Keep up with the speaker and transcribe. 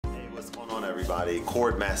Everybody,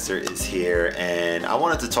 Khordmaster is here, and I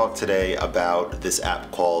wanted to talk today about this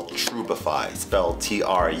app called Trubify, spelled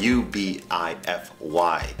Trubify.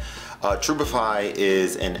 Trubify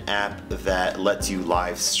is an app that lets you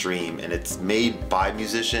live stream, and it's made by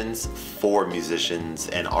musicians for musicians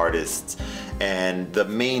and artists. And the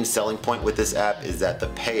main selling point with this app is that the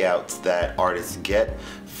payouts that artists get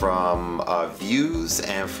from views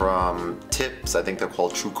and from tips, I think they're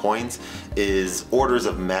called true coins, is orders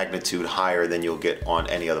of magnitude higher than you'll get on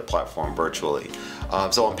any other platform virtually.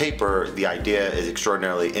 So on paper, the idea is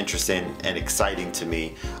extraordinarily interesting and exciting to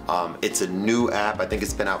me. It's a new app. I think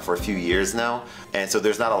it's been out for a few years now, and so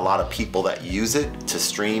there's not a lot of people that use it to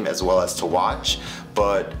stream as well as to watch.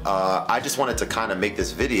 But I just wanted to kind of make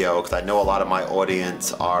this video because I know a lot of my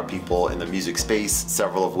audience are people in the music space,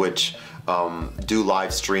 several of which do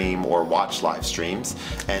live stream or watch live streams.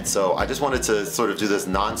 And so I just wanted to sort of do this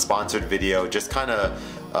non-sponsored video, just kind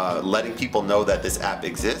of letting people know that this app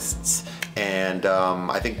exists. And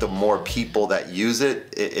I think the more people that use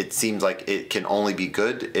it, it seems like it can only be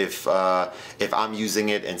good if I'm using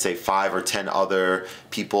it and say 5 or 10 other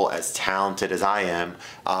people as talented as I am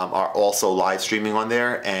are also live streaming on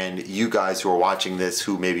there, and you guys who are watching this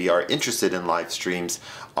who maybe are interested in live streams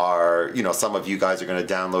are, you know, some of you guys are going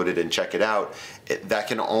to download it and check it out. That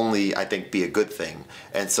can only, I think, be a good thing.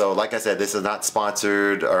 And so, like I said, this is not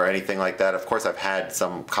sponsored or anything like that. Of course, I've had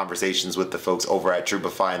some conversations with the folks over at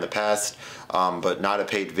Trubify in the past, but not a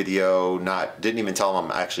paid video, didn't even tell them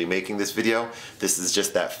I'm actually making this video. This is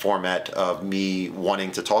just that format of me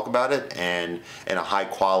wanting to talk about it, and in a high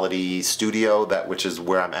quality studio, which is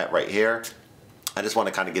where I'm at right here. I just want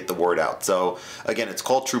to kind of get the word out. So again, it's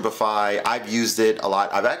called Trubify. I've used it a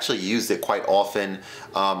lot. I've actually used it quite often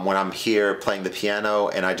when I'm here playing the piano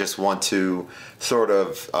and I just want to sort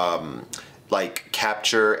of like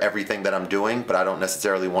capture everything that I'm doing, but I don't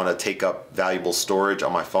necessarily want to take up valuable storage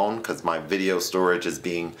on my phone because my video storage is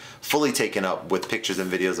being fully taken up with pictures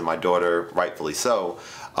and videos of my daughter, rightfully so.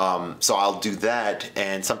 So I'll do that,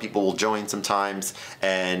 and some people will join sometimes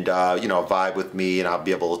and you know, vibe with me, and I'll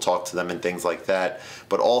be able to talk to them and things like that.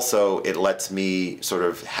 But also it lets me sort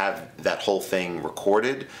of have that whole thing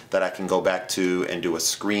recorded that I can go back to and do a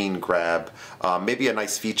screen grab. Maybe a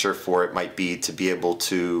nice feature for it might be to be able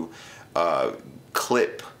to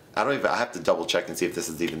clip, I have to double check and see if this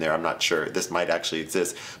is even there. I'm not sure. This might actually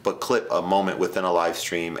exist, but clip a moment within a live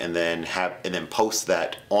stream and then post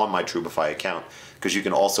that on my Trubify account, because you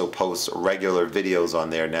can also post regular videos on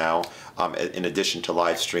there now in addition to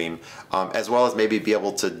live stream, as well as maybe be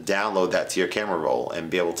able to download that to your camera roll and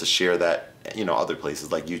be able to share that, you know, other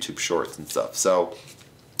places like YouTube Shorts and stuff. So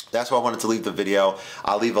that's why I wanted to leave the video.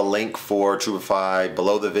 I'll leave a link for Trubify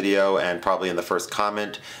below the video and probably in the first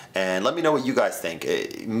comment. And let me know what you guys think.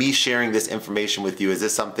 Me sharing this information with you, is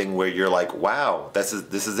this something where you're like, wow, this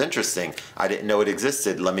is interesting. I didn't know it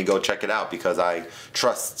existed. Let me go check it out because I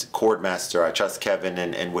trust Khordmaster, I trust Kevin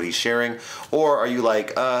and what he's sharing. Or are you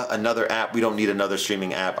like, another app, we don't need another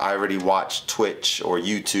streaming app. I already watch Twitch or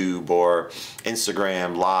YouTube or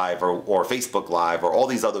Instagram Live or Facebook Live or all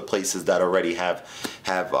these other places that already have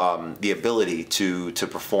the ability to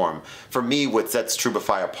perform. For me, what sets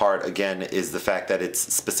Trubify apart, again, is the fact that it's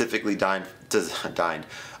specifically designed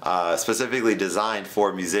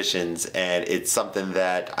for musicians, and it's something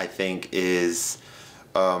that I think is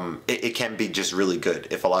it can be just really good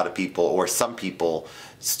if a lot of people or some people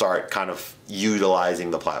start kind of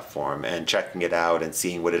utilizing the platform and checking it out and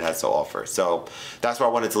seeing what it has to offer. So that's where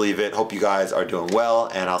I wanted to leave it. Hope you guys are doing well,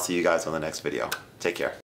 and I'll see you guys on the next video. Take care.